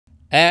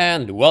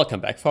And welcome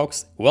back,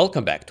 folks.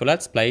 Welcome back to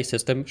Let's Play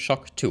System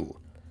Shock 2.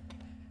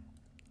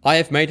 I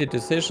have made a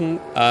decision,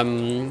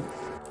 and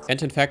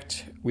in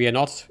fact, we are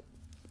not...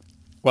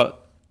 Well,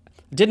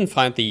 didn't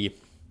find the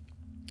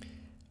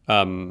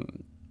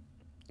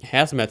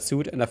hazmat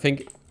suit, and I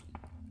think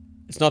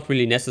it's not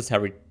really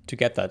necessary to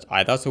get that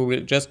either. So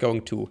we're just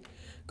going to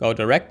go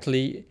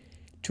directly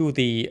to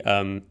the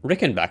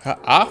Rickenbacker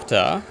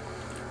after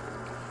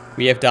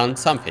we have done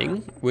something,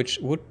 which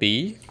would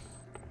be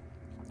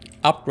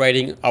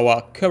upgrading our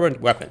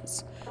current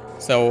weapons.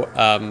 So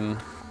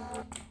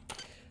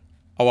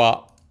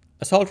our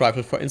assault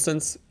rifle, for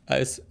instance,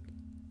 is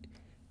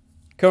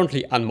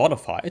currently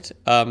unmodified.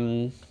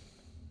 And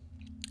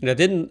I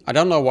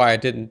don't know why I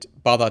didn't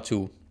bother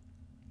to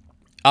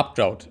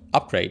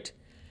upgrade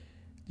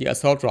the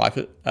assault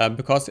rifle,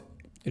 because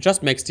it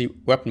just makes the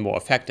weapon more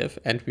effective,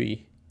 and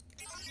we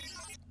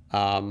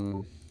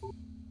can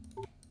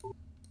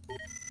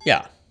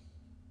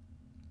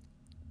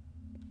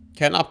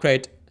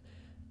upgrade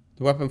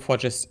the weapon for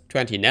just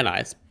 20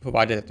 nanites,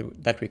 provided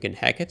that we can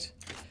hack it.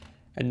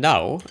 And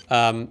now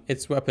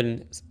it's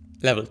weapon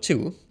level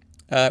 2.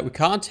 We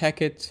can't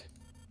hack it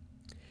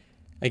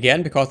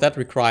again because that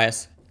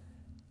requires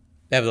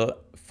level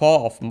 4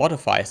 of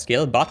modifier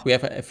skill, but we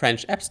have a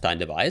French Epstein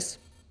device.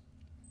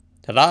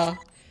 Ta-da!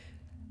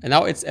 And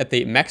now it's at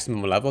the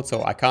maximum level,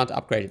 so I can't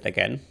upgrade it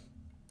again.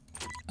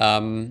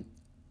 We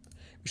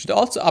should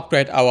also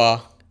upgrade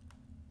our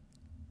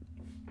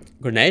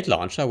grenade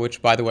launcher,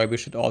 which, by the way, we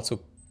should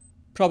also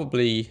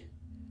probably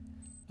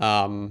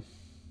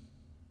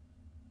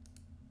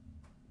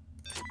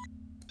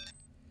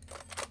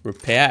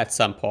repair at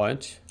some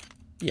point.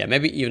 Yeah,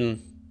 maybe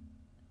even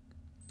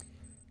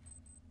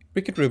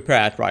we could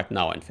repair it right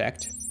now, in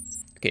fact.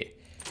 Okay.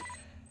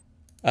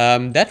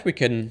 That we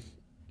can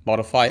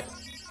modify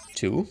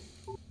too.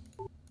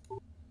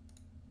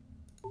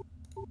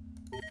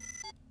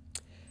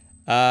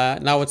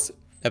 Now it's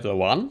level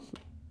 1.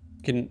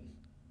 We can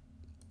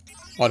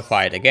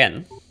modify it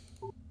again.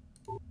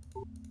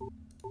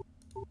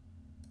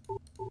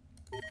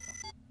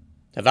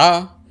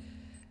 Ta-da!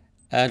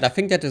 And I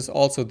think that is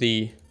also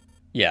the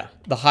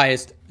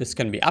highest this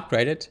can be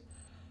upgraded.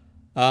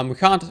 We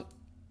can't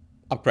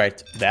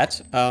upgrade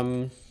that.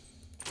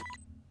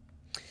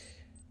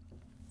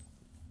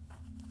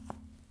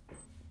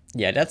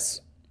 Yeah, that's...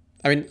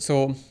 I mean,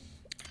 so...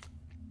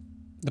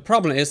 The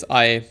problem is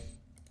I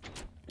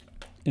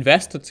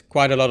invested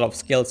quite a lot of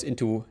skills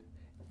into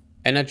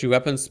energy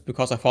weapons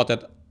because I thought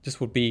that this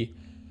would be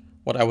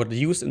what I would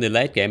use in the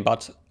late game,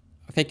 but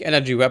I think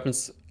energy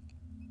weapons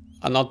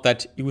are not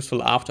that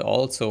useful after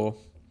all, so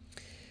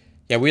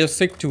yeah, we'll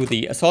stick to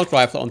the assault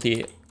rifle on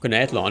the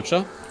grenade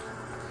launcher.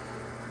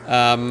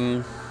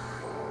 And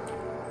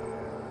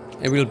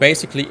we'll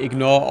basically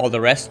ignore all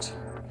the rest,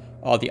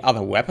 all the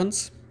other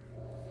weapons.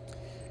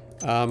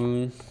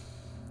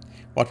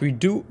 What we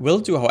will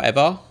do,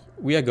 however,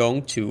 we are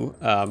going to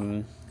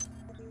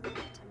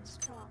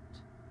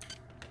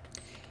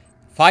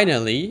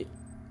finally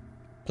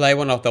play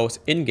one of those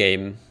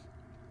in-game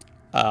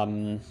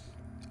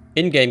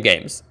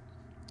games.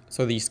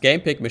 So these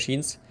game pick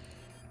machines,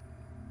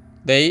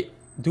 they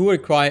do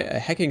require a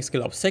hacking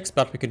skill of 6,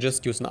 but we can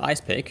just use an ice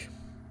pick.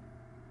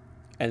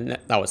 And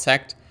now it's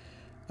hacked.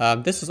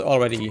 This is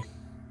already,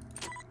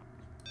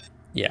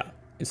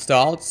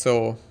 installed.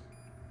 So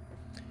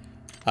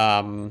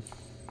all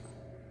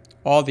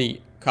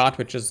the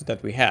cartridges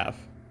that we have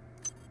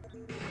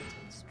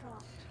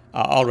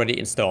are already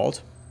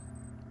installed.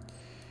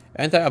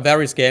 And there are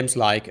various games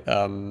like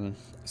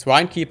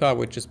Swinekeeper,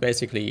 which is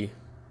basically,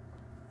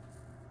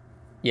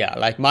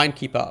 like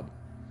Minekeeper,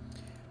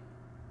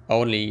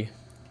 only,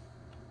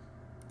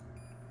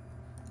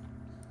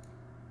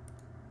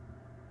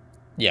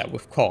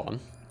 with corn.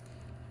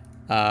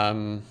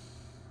 And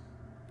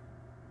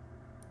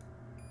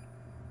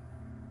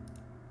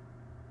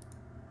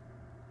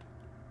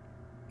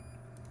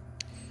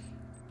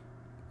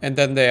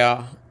then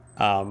there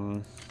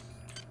are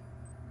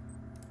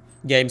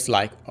games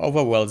like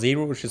Overworld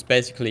Zero, which is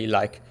basically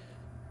like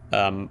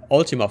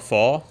Ultima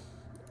 4,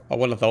 or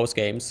one of those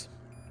games.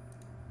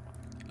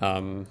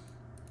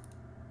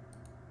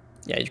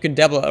 You can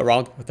dabble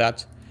around with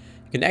that.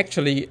 You can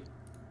actually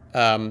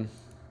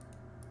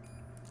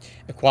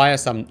acquire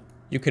some.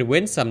 You can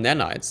win some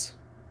nanites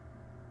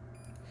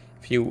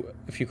if you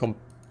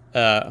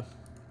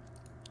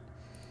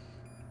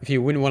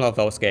win one of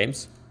those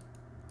games.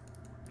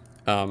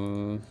 But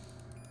I'm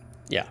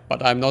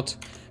not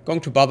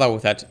going to bother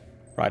with that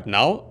right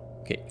now.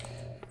 Okay,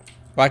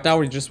 right now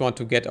we just want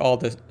to get all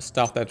the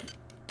stuff that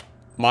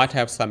might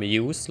have some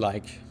use,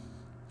 like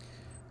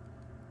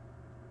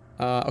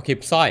okay,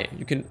 Psy.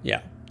 You can,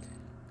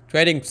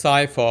 trading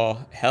Psy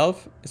for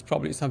health is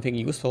probably something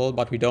useful,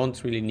 but we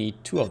don't really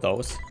need 2 of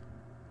those.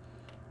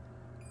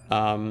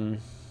 I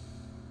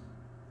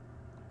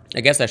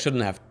guess I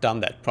shouldn't have done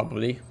that,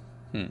 probably.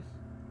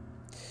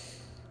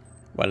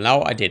 Well,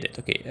 now I did it.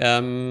 Okay.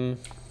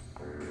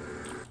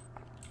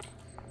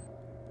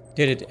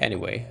 Did it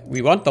anyway.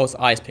 We want those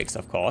ice picks,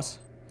 of course.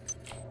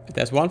 If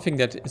there's one thing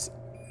that is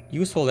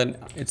useful, then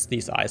it's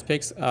these ice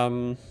picks.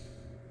 We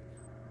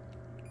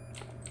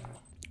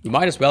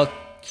might as well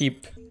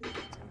keep...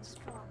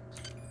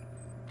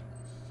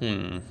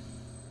 We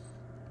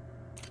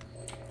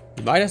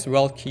might as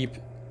well keep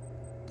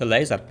the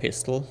laser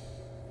pistol.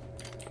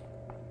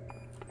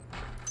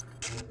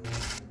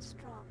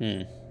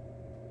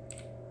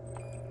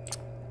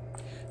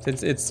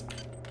 Since it's...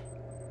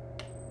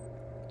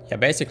 yeah,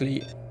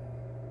 basically...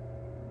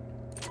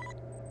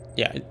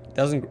 yeah, it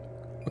doesn't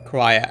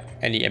require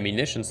any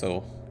ammunition,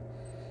 so...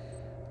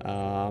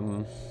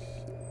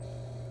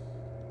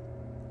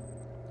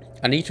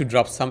 I need to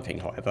drop something,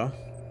 however.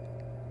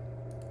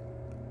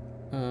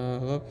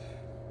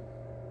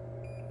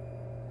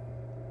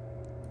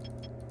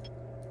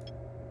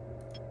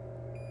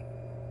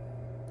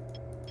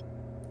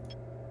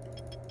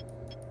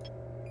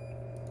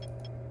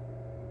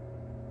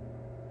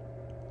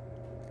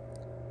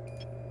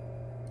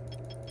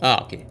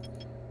 Okay.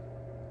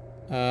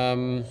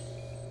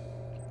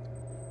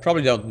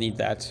 Probably don't need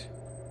that,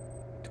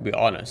 to be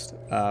honest.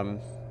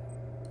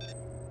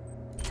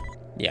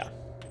 Yeah.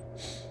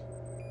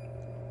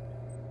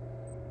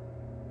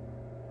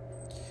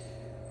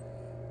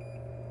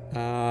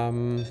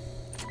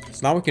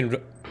 So now we can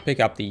pick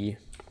up the...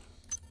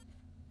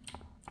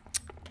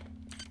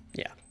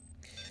 yeah.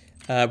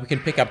 We can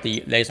pick up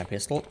the laser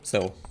pistol,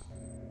 so...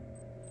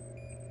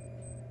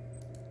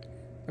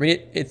 I mean,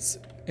 it's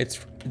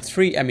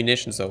free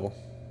ammunition, so...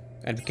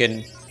 and we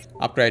can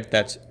upgrade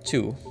that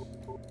too.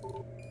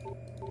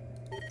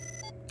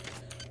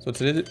 So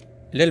it's a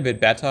little bit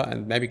better,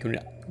 and maybe we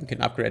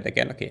can upgrade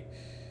again. Okay.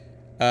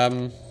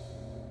 Yeah,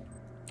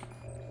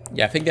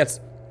 I think that's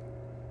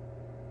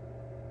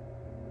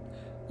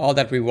all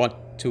that we want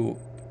to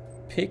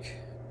pick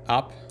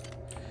up.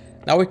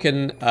 Now we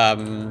can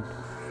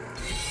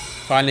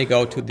finally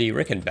go to the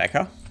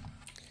Rickenbacker.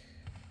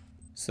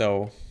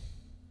 So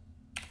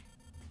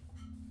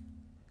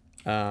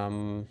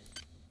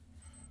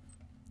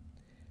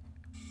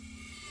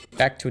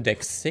back to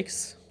deck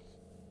 6.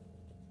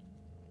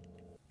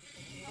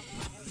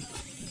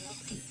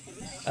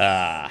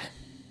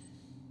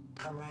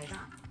 Come right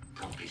up.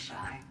 Don't be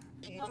shy.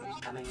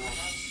 Coming right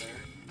up, sir.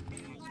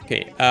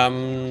 Okay,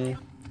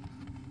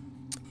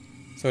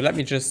 so let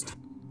me just...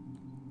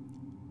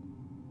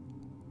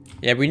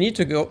 yeah, we need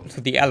to go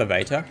to the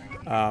elevator.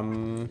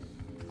 And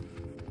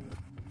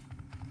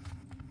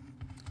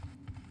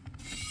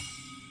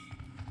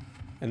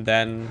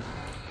then...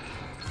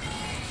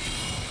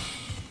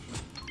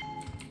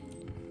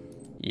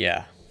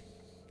 yeah.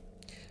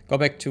 Go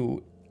back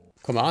to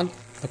the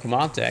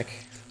command deck.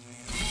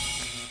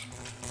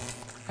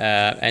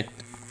 And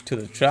to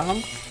the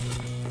tram.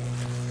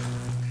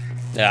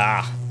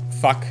 Ah,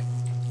 fuck.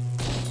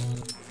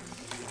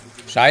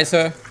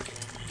 Scheiße.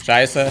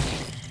 Scheiße.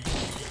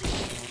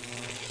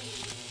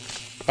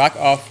 Fuck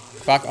off,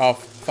 fuck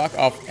off, fuck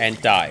off, and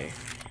die.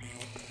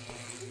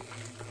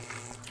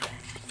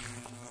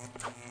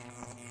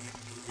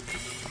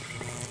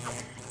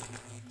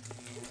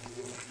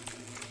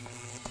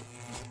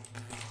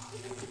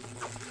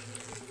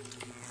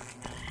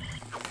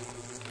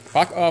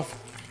 Fuck off.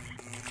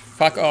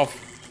 Fuck off.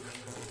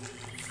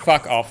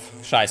 Fuck off.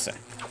 Scheiße.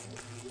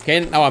 Okay,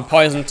 now I'm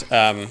poisoned.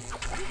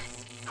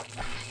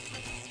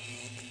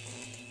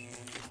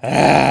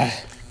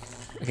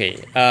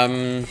 Okay,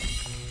 I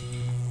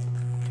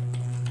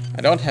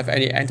don't have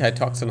any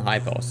antitoxin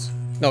hypos.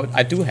 No,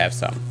 I do have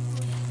some.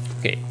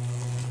 Okay.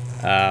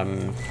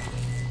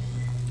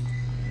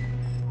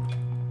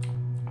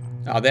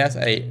 Now there's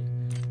a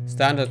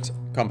standard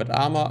combat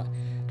armor.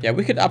 Yeah,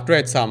 we could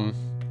upgrade some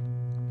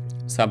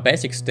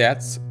basic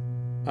stats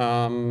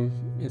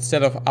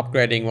instead of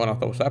upgrading one of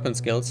those weapon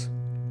skills.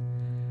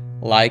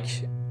 Like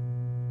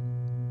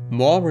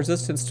more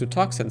resistance to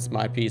toxins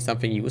might be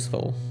something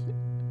useful.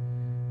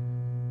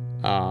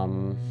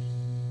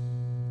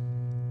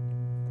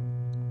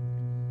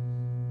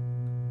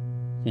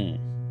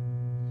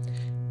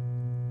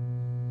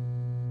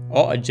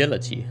 Or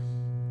agility.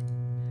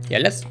 Yeah,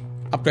 let's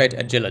upgrade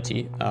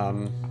agility.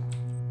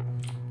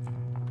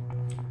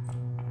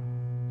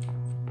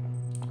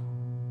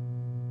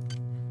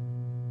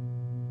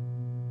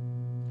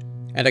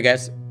 And I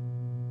guess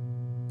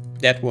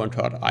that won't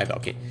hurt either.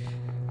 Okay.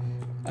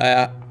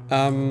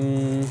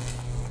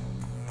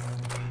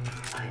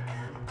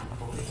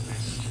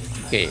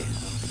 Okay.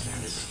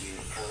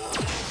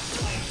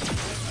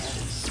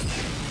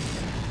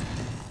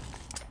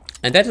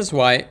 And that is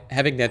why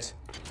having that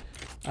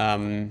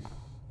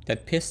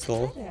that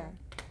pistol,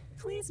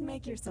 please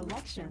make your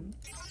selection.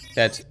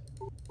 That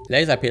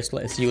laser pistol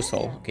is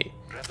useful. Okay.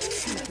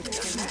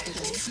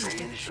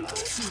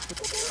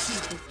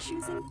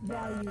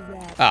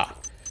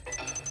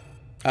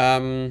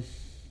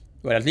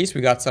 Well, at least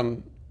we got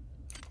some,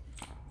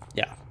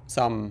 yeah,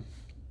 some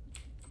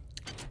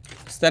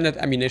standard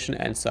ammunition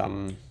and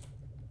some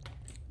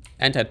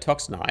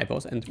antitoxin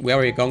hypos. And where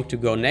are we going to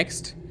go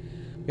next?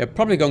 We're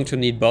probably going to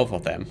need both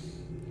of them.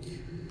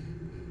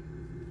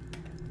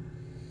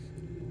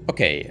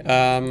 Okay,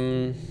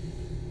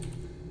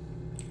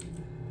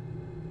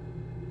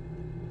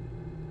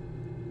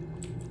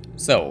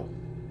 So.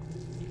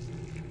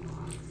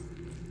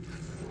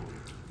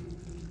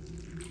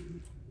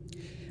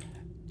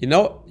 You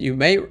know, you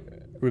may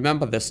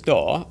remember this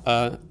door,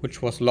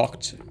 which was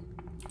locked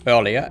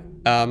earlier.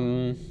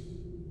 And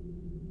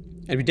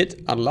we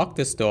did unlock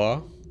this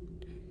door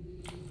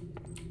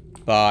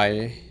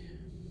by...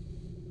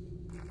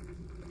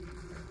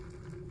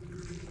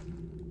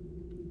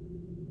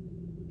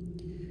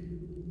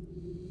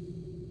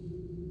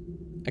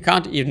 I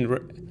can't even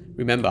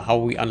remember how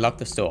we unlocked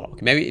this door.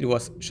 Okay, maybe it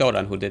was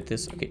Shodan who did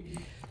this. Okay.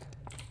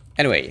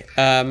 Anyway,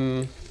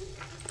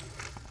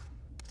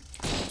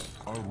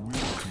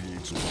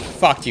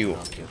 fuck you.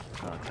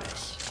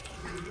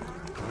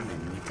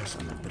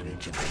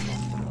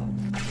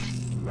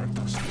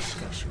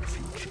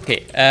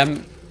 Okay,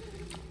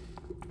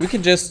 we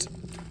can just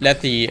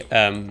let the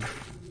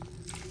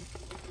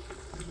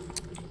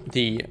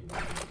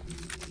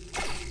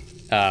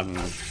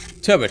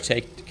turbo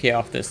take care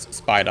of this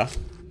spider.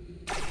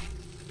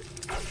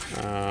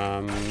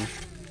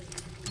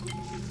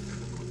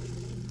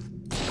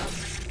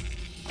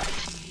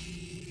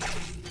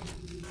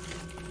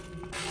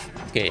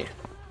 Okay.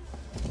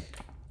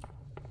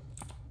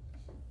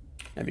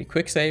 Let me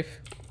quick save.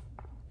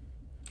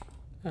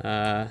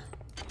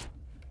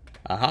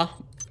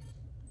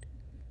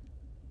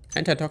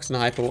 Antitoxin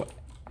hypo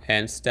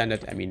and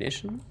standard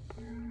ammunition.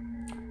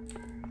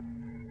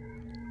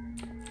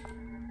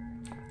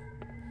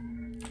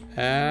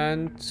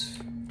 And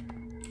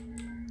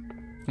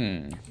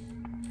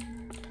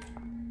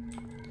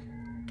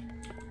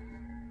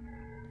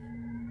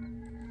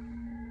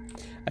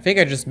I think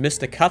I just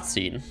missed a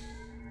cutscene.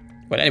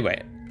 But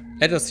anyway,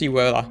 let us see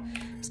whether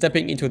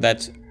stepping into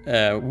that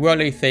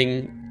whirly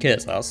thing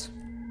kills us.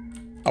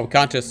 Oh, we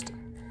can't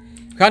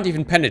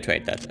even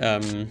penetrate that.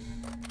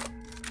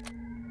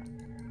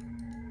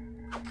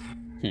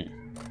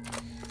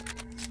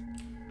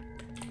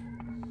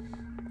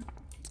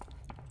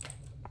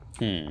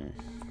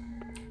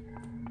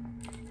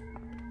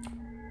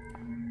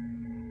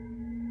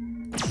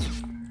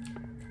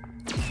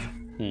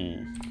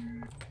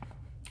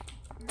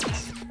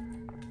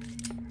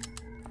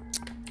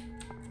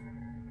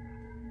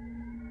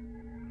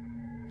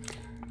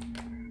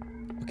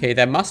 Okay,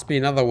 there must be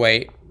another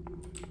way.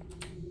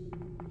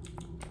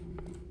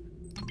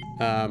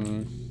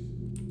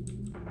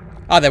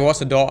 There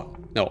was a door.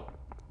 No,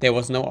 there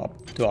was no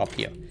door up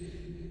here.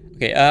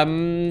 Okay,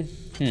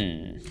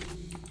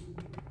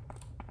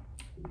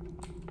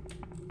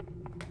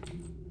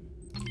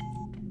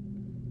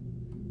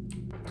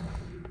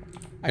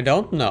 I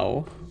don't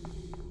know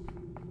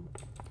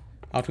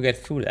how to get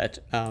through that.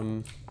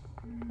 An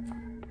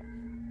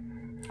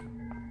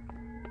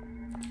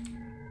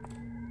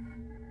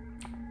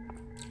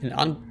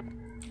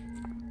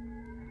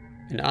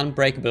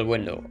unbreakable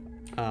window.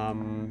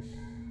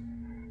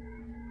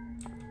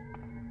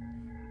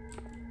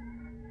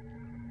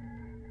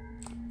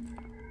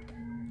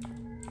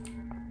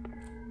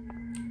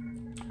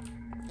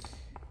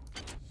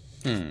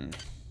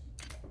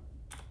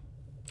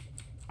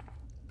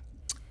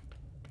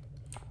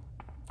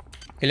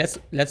 Okay,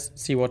 let's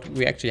see what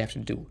we actually have to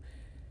do.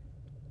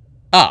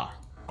 Our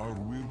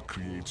will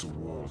creates a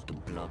wall to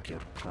block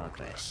your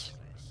progress.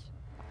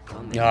 Come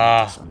and meet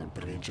Ah. us on the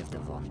bridge of the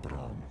Von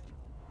Braun.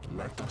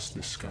 Let us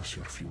discuss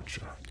your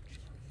future.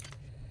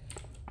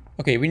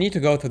 Okay, we need to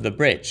go to the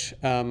bridge.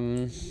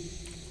 And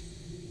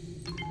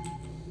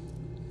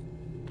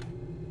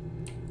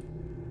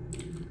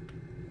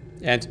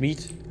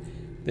meet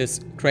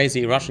this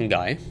crazy Russian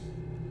guy.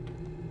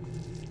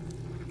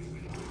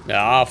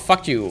 Ah,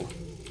 fuck you.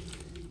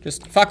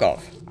 Just fuck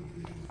off.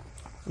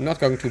 I'm not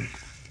going to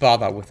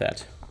bother with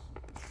that.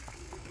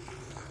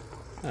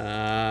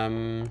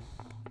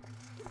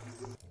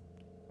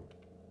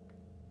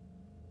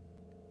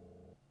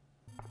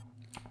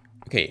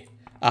 Okay.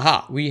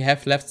 Aha, we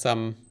have left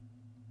some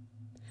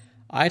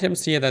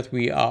items here that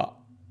we are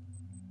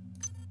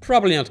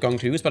probably not going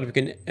to use, but we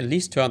can at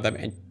least turn them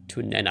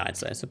into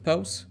nanites, I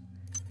suppose.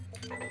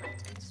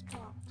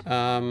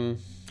 I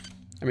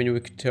mean,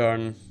 we could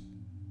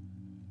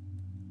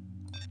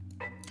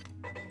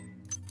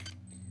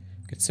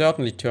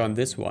certainly turn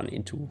this one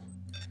into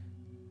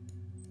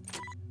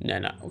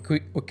nana.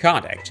 We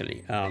can't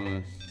actually.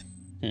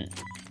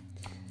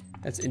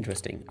 That's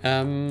interesting.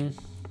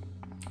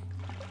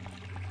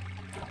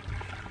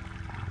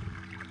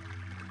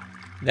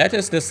 That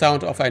is the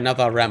sound of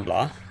another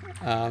Rambler.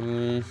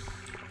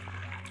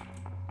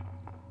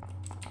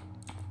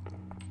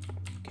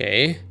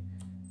 Okay.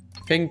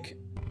 I think...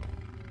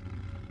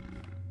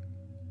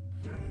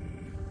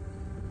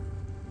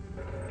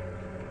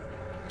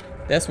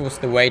 this was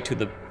the way to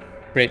the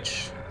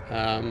bridge.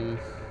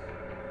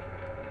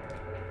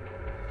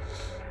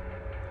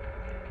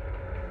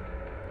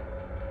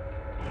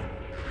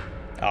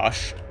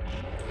 Gosh.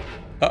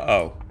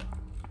 Uh-oh.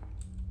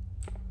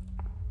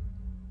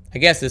 I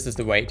guess this is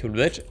the way to the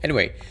bridge.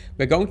 Anyway,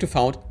 we are going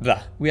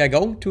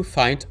to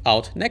find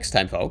out next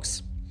time,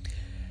 folks.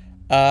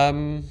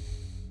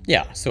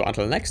 Yeah, so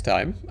until next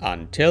time,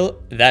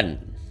 until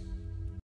then.